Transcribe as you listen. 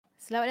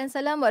Selawat dan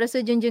salam buat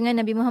Rasul junjungan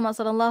Nabi Muhammad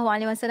SAW.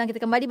 Kita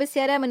kembali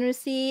bersiaran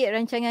menerusi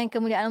rancangan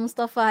Kemuliaan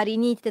Al-Mustafa. Hari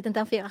ini kita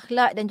tentang fiqh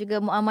akhlak dan juga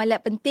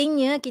muamalat.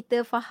 Pentingnya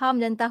kita faham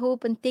dan tahu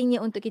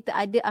pentingnya untuk kita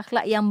ada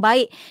akhlak yang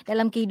baik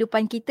dalam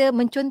kehidupan kita,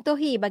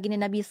 mencontohi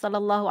baginda Nabi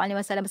SAW.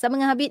 Bersama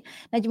dengan Habib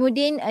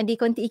Najmuddin di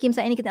Konti IKIM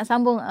saat ini kita nak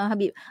sambung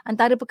Habib.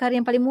 Antara perkara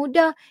yang paling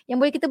mudah yang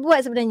boleh kita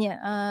buat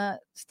sebenarnya,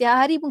 setiap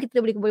hari pun kita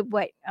boleh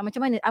buat.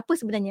 Macam mana? Apa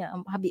sebenarnya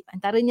Habib?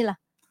 Antaranya lah.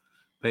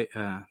 Baik,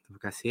 terima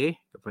kasih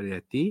kepada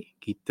Yati.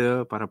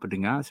 Kita para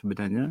pendengar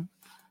sebenarnya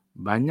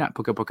banyak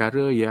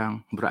perkara-perkara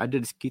yang berada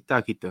di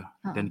sekitar kita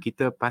dan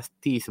kita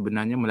pasti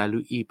sebenarnya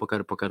melalui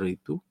perkara-perkara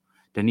itu,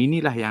 dan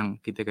inilah yang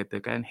kita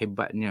katakan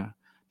hebatnya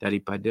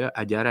daripada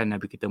ajaran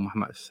Nabi kita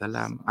Muhammad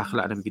SAW,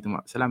 akhlak Nabi kita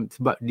Muhammad SAW,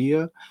 sebab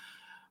dia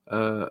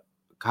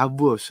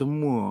cover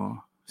semua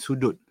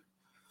sudut,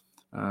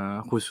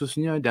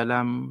 khususnya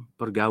dalam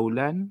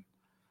pergaulan,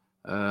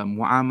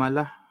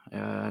 muamalah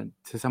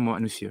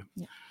sesama manusia.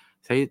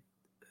 Saya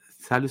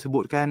selalu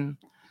sebutkan,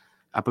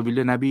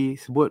 apabila Nabi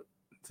sebut,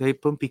 saya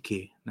pun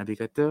fikir. Nabi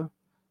kata,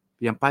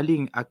 yang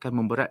paling akan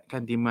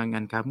memberatkan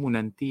timbangan kamu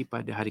nanti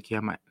pada hari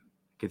kiamat.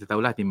 Kita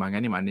tahulah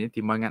timbangan ni maknanya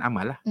timbangan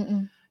amal lah.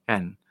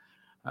 Kan?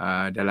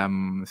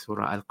 Dalam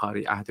surah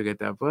Al-Qari'ah tu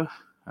kata apa?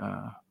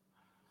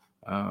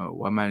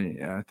 وَمَنْ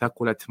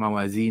ثَقُلَتْ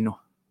مَوَازِينُهُ,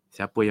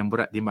 siapa yang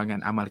berat timbangan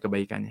amal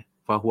kebaikannya,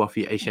 فَهُوَ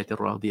فِي عِيشَةٍ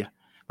رَاضِيَةٍ,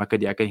 maka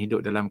dia akan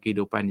hidup dalam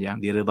kehidupan yang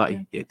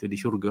diredai, iaitu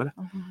di syurga lah.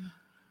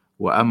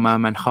 Wa amma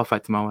man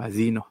khafat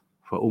mawazinuh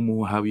fa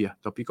ummuhu hawiyah.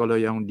 Tapi kalau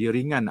yang dia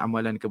ringan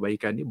amalan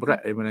kebaikan ni,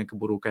 berat amalan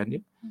keburukan dia,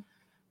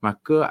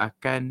 maka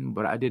akan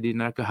berada di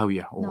neraka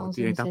hawiyah.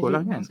 Itu yang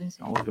takutlah kan.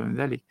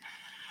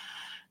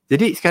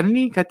 Jadi sekarang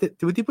ni kata,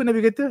 tiba-tiba Nabi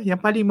kata yang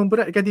paling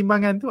memberatkan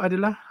timbangan tu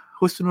adalah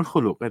husnul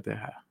khuluq,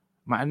 kata.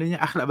 Maknanya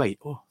akhlak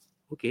baik.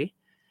 Okey.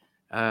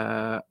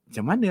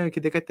 Macam mana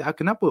kita kata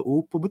kenapa?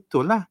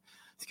 Betul lah.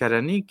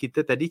 Sekarang ni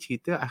kita tadi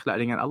cerita akhlak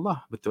dengan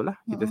Allah. Betul lah.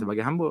 Kita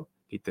sebagai hamba,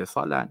 kita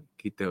solat,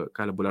 kita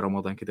kalau bulan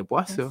Ramadan kita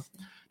puasa,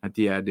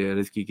 nanti ada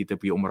rezeki kita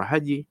pergi umrah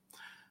haji,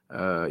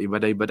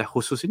 ibadah-ibadah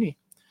khusus ini.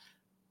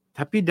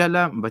 Tapi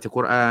dalam baca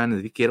Quran,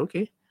 zikir,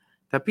 okey.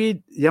 Tapi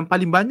yang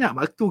paling banyak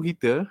waktu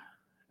kita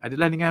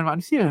adalah dengan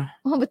manusia.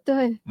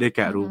 Betul.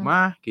 Dekat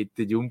rumah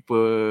kita jumpa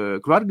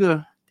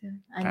keluarga.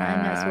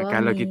 Anak-anak, suami.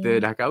 Kalau kita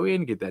dah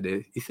kahwin, kita ada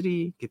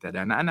isteri, kita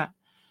ada anak-anak.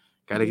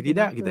 Kalau kita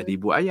tidak, kita ada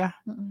ibu ayah.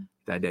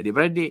 Kita ada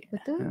adik-beradik.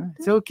 Betul.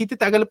 So kita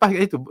tak akan lepas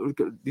kat itu.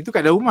 Itu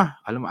kat dalam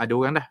rumah, alamak ada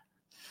orang dah.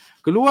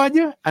 Keluar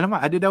je,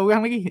 alamak ada dah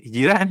orang lagi.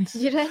 Jiran.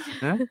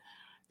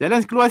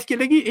 Jalan keluar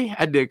sikit lagi,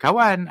 ada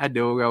kawan, ada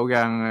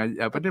orang-orang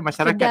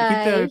masyarakat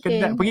kedai,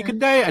 kita. Pergi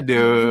kedai, ada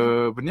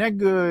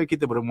peniaga,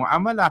 kita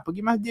bermuamalah,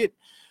 pergi masjid.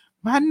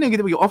 Mana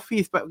kita pergi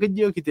office, tempat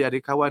kerja, kita ada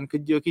kawan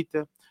kerja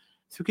kita.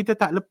 So kita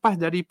tak lepas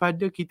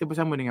daripada kita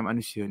bersama dengan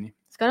manusia ni.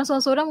 Sekarang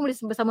seorang-seorang boleh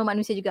bersama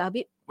manusia juga,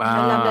 Habib.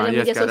 Dalam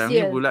media sekarang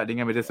sosial. Ni pula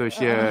dengan media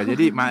sosial.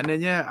 Jadi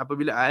maknanya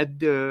apabila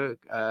ada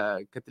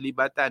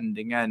keterlibatan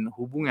dengan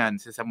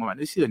hubungan sesama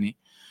manusia ni,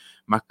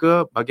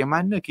 maka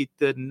bagaimana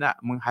kita nak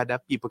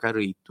menghadapi perkara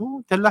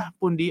itu telah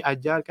pun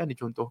diajarkan,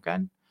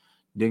 dicontohkan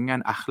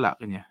dengan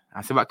akhlaknya.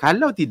 Sebab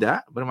kalau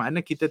tidak, bermakna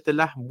kita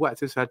telah buat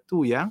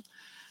sesuatu yang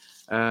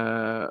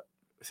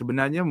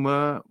sebenarnya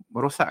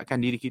merosakkan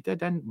diri kita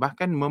dan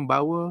bahkan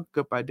membawa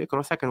kepada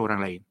kerosakan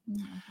orang lain.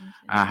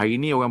 Hari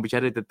ni orang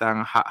bicara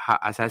tentang hak-hak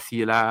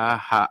asasi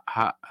lah,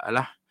 hak-hak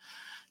lah.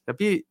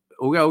 Tapi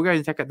orang-orang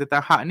yang cakap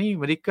tentang hak ni,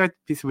 mereka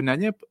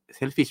sebenarnya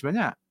selfish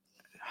banyak.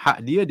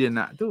 Hak dia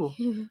nak tu.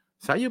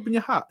 Saya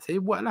punya hak,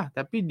 saya buat lah.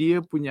 Tapi dia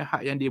punya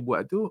hak yang dia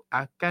buat tu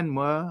akan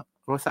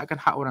merosakkan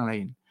hak orang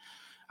lain.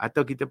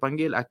 Atau kita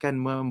panggil akan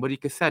memberi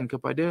kesan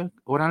kepada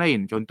orang lain.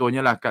 Contohnya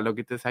lah, kalau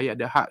saya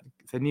ada hak,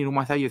 ni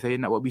rumah saya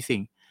nak buat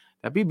bising.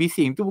 Tapi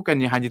bising tu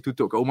bukannya hanya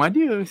tutup kat rumah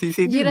dia.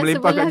 Bising tu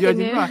melempar kat jiran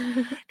rumah.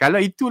 Kalau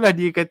itulah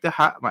dia kata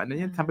hak,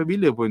 maknanya sampai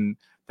bila pun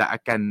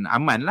tak akan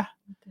aman lah.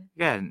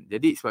 Kan?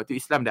 Jadi sebab tu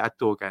Islam dah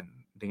aturkan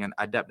dengan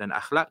adab dan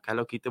akhlak.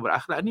 Kalau kita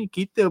berakhlak ni,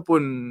 kita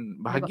pun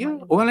bahagia,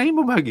 orang lain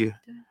pun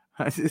bahagia.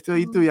 So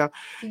itu yang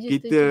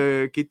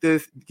kita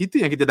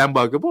yang kita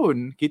dambakan pun.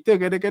 Kita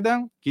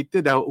kadang-kadang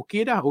kita dah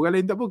okey dah, orang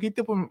lain tak pun,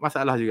 kita pun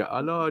masalah juga.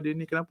 Allah, dia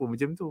ni kenapa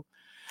macam tu?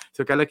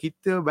 So kalau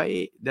kita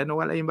baik dan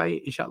orang lain baik,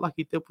 insya-Allah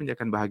kita pun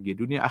akan bahagia.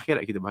 Dunia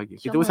akhirat kita bahagia.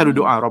 Kita pun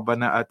selalu doa,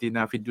 Rabbana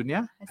atina fid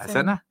dunya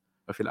hasanah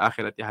wa fil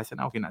akhirati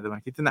hasanah wa qina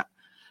adzabannar. Kita nak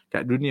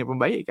kat dunia pun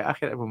baik, kat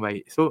akhirat pun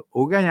baik. So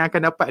orang yang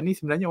akan dapat ni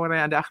sebenarnya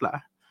orang yang ada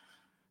akhlak.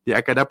 Dia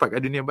akan dapat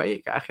kat dunia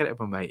baik, kat akhirat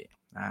pun baik.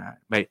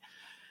 Baik.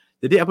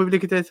 Jadi apabila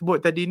kita sebut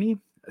tadi ni,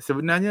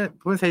 sebenarnya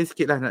pun saya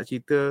sikitlah nak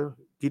cerita,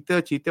 kita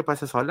cerita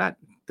pasal solat,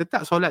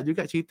 tetap solat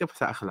juga cerita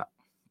pasal akhlak.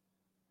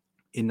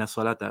 Inna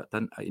solata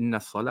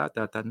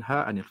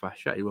tanha anil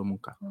fahsya'i wal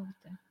munkar.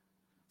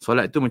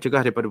 Solat itu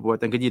mencegah daripada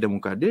perbuatan keji dan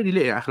munkar. Dia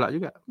relate dengan akhlak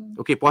juga.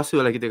 Okey, puasa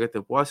lah kita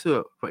kata.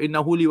 Puasa, fa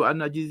innahu li wa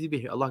ana ajzi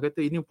bih. Allah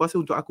kata ini puasa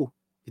untuk aku.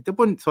 Kita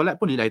pun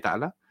solat pun lillahi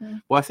ta'ala.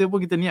 Puasa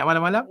pun kita niat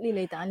malam-malam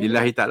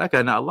lillahi ta'ala,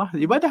 kerana Allah.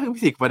 Ibadah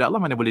mesti kepada Allah,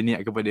 mana boleh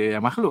niat kepada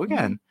yang makhluk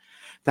kan.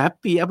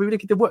 Tapi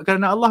apabila kita buat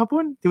kerana Allah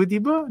pun,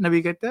 tiba-tiba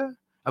Nabi kata,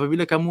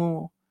 apabila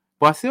kamu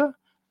puasa,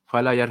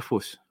 fala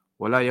yarfus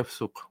wala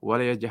yafsuq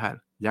wala yajhal.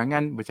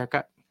 Jangan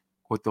bercakap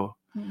kotor.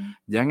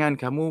 Jangan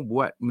kamu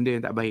buat benda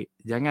yang tak baik.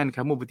 Jangan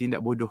kamu bertindak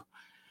bodoh.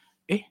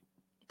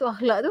 Itu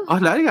akhlak tu.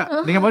 Akhlak juga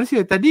dengan manusia.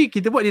 Tadi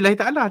kita buat lillahi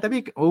ta'ala,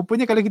 tapi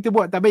rupanya kalau kita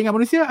buat tak baik dengan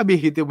manusia,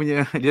 habis kita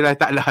punya lillahi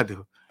ta'ala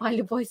tu.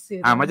 Pahala puasa.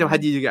 Macam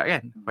haji juga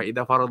kan. Fa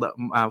idza farada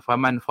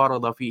faman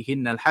farada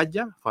fihinna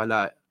al-hajja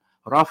fala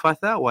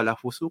rafatha wala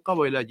fusuqa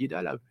wala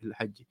jidala fil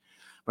haji.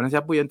 Barang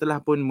siapa yang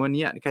telah pun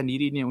meniatkan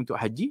dirinya untuk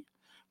haji,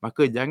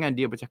 maka jangan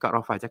dia bercakap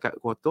rafath, cakap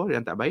kotor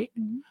yang tak baik.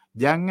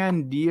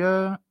 Jangan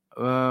dia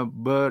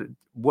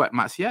buat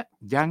maksiat,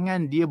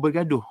 jangan dia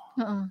bergaduh.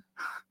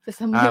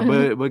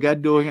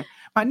 Bergaduh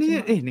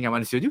maknanya dengan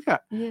manusia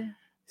juga.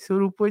 So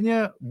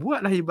rupanya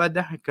buatlah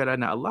ibadah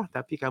kerana Allah,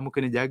 tapi kamu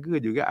kena jaga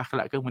juga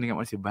akhlak kamu dengan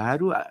manusia,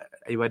 baru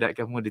ibadat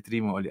kamu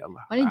diterima oleh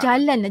Allah. Maknanya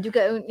jalan lah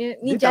juga.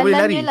 Ni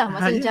jalannya lah.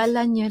 Maksudnya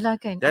jalannya lah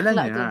kan.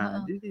 Jalannya.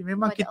 Jadi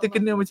memang kita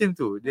kena macam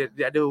tu. Dia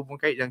ada hubung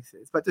kait yang,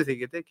 sebab tu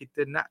saya kata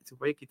kita nak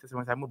supaya kita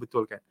sama-sama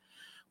betulkan.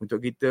 Untuk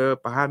kita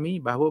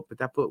fahami bahawa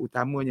betapa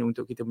utamanya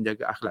untuk kita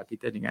menjaga akhlak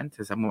kita dengan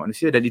sesama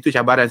manusia. Dan itu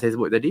cabaran saya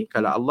sebut tadi.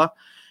 Kalau Allah,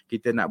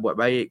 kita nak buat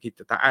baik,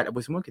 kita taat apa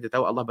semua, kita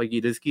tahu Allah bagi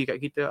rezeki kat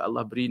kita,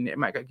 Allah beri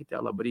nikmat kat kita,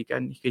 Allah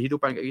berikan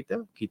kehidupan kat kita,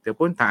 kita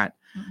pun taat.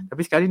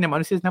 Tapi sekali ni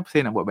manusia, kenapa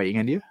saya nak buat baik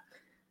dengan dia?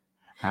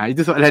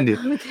 Itu soalan dia.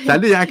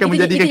 Selalu yang akan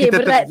menjadikan kita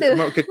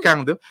kekang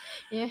tu.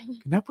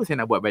 Kenapa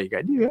saya nak buat baik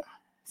kat dia?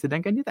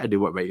 Sedangkan dia tak ada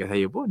buat baik kat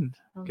saya pun.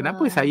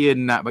 Kenapa saya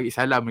nak bagi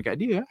salam dekat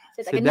dia?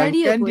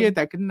 Sedangkan dia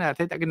tak kenal.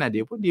 Saya tak kenal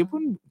dia pun. Dia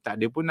pun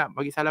tak ada pun nak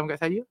bagi salam kat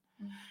saya.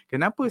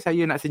 Kenapa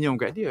saya nak senyum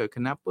kat dia?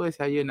 Kenapa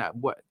saya nak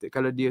buat,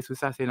 kalau dia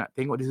susah, saya nak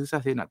tengok dia susah,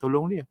 saya nak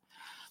tolong dia?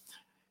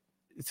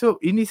 So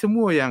ini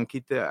semua yang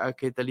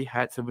kita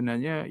lihat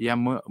sebenarnya yang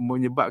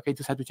menyebabkan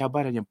itu satu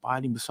cabaran yang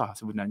paling besar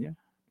sebenarnya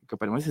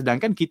kepada manusia.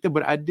 Sedangkan kita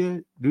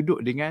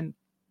duduk dengan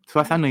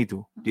suasana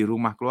itu di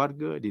rumah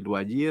keluarga, di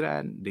luar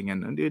jiran,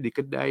 dengan dia di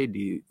kedai,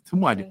 di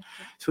semua ada.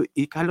 So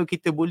kalau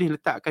kita boleh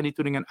letakkan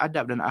itu dengan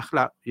adab dan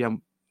akhlak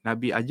yang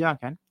Nabi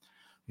ajarkan,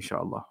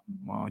 insya-Allah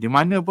di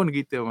mana pun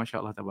kita,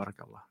 masya-Allah,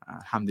 tabarakallah,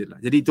 alhamdulillah.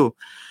 Jadi itu.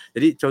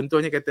 Jadi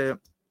contohnya kata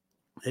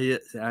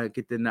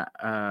kita nak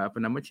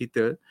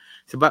cerita,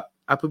 sebab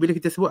apabila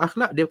kita sebut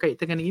akhlak, dia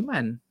berkaitan dengan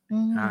iman.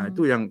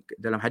 Itu yang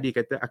dalam hadis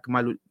kata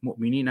akmalul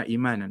mu'minina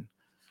imanan.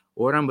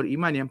 Orang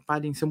beriman yang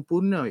paling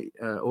sempurna,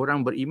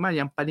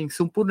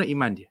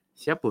 iman dia.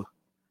 Siapa?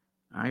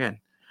 Kan?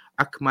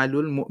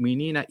 Akmalul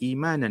mu'minina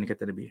imanan,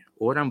 kata Nabi.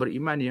 Orang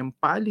beriman yang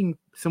paling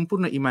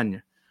sempurna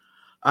imannya.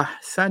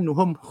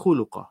 Ahsanuhum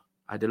khuluqa,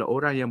 adalah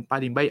orang yang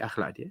paling baik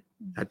akhlak dia.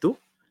 Satu.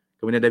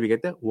 Kemudian Nabi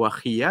kata wa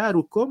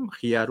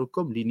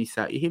khiyarukum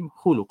linisaihim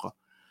khuluqa.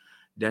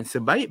 Dan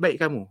sebaik-baik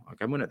kamu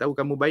nak tahu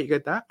kamu baik ke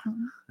tak?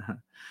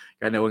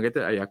 Kerana orang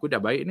kata, aku dah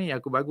baik ni,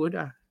 aku bagus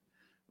dah.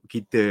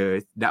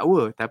 Kita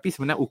dakwa, tapi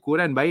sebenarnya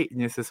ukuran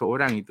baiknya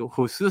seseorang itu,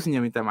 khususnya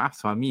minta maaf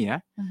suami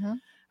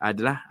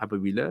adalah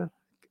apabila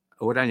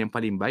orang yang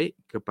paling baik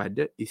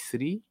kepada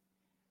isteri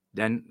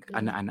dan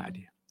anak-anak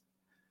dia.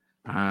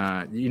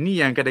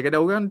 Ini yang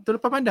kadang-kadang orang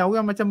terlepas pandang,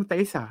 orang macam tak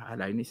kisah.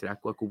 Alah, ini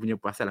aku punya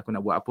pasal, aku nak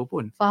buat apa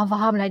pun.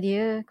 Faham lah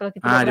dia kalau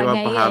kita dia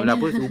faham lah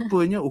apa.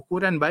 Rupanya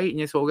ukuran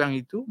baiknya seorang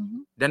itu,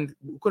 dan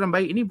ukuran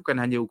baik ini bukan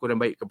hanya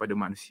ukuran baik kepada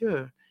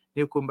manusia,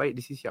 dia ukuran baik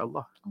di sisi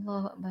Allah.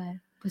 Allahu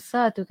Akbar.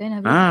 Besar tu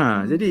kan.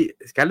 Jadi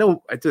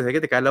kalau itu saya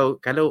kata,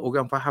 kalau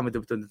orang faham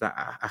betul-betul tentang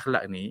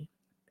akhlak ni,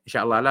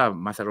 insya-Allah lah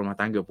masalah rumah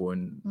tangga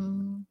pun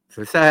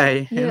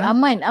selesai.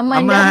 Aman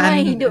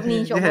hidup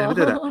ni, insya-Allah.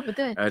 Betul tak?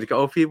 Betul. Dekat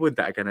office pun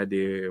tak akan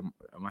ada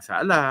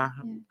masalah.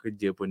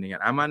 Kerja pun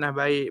dengan amanah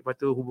baik, lepas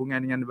tu hubungan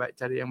dengan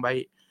cara yang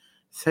baik.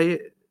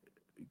 Saya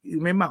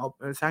memang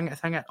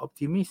sangat-sangat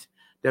optimis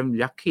dan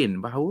yakin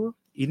bahawa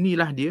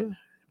inilah dia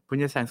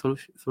penyelesaian,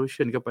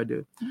 solution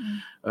kepada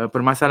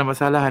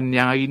permasalahan-masalahan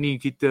yang hari ni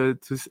kita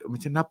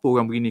macam kenapa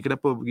orang begini,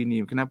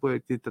 kenapa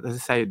kita tak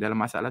selesai dalam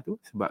masalah tu,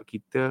 sebab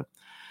kita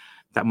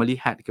tak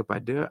melihat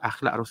kepada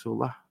akhlak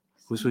Rasulullah,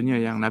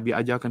 khususnya yang Nabi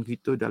ajarkan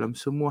kita dalam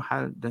semua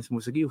hal dan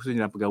semua segi,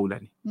 khususnya dalam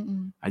pergaulan ni.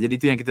 Jadi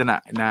itu yang kita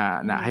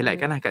nak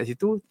highlightkan lah kat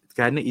situ,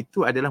 kerana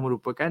itu adalah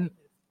merupakan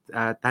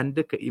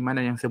tanda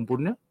keimanan yang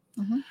sempurna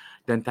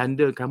dan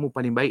tanda kamu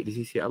paling baik di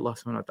sisi Allah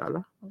SWT.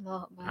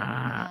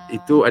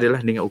 Itu adalah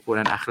dengan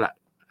ukuran akhlak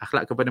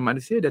kepada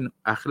manusia dan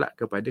akhlak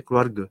kepada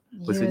keluarga,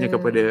 khususnya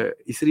kepada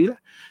isteri lah.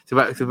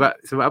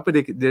 Sebab apa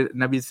dia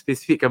Nabi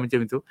spesifikkan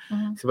macam itu?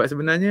 Sebab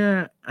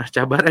sebenarnya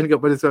cabaran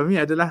kepada suami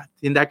adalah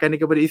tindakan dia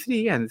kepada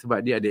isteri kan, sebab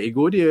dia ada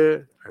ego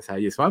dia,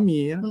 saya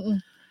suami ya.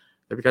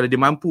 Tapi kalau dia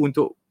mampu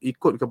untuk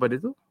ikut kepada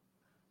tu,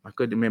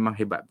 maka dia memang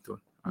hebat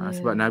betul.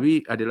 Sebab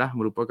Nabi adalah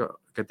merupakan,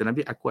 kata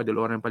Nabi, aku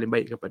adalah orang yang paling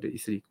baik kepada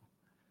isteriku.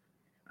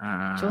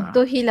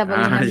 Contohilah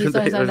bagi Nabi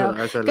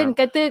SAW. Kan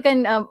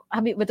katakan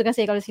Habib betulkan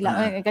saya kalau silap.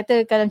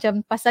 Kata kalau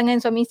macam pasangan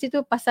suami isteri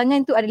tu,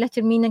 pasangan tu adalah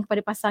cerminan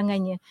kepada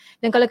pasangannya.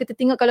 Dan kalau kita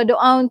tengok, kalau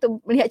doa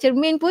untuk melihat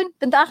cermin pun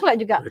tentang akhlak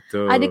juga.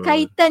 Betul. Ada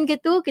kaitan ke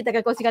tu? Kita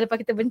akan kongsikan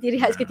lepas kita berhenti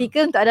rehat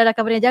seketika. Untuk anda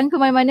rakan-rakan, jangan ke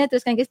mana-mana,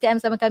 teruskan kesetiaan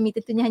bersama kami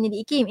tentunya hanya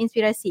di IKIM,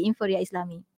 Inspirasi Inforia Islami.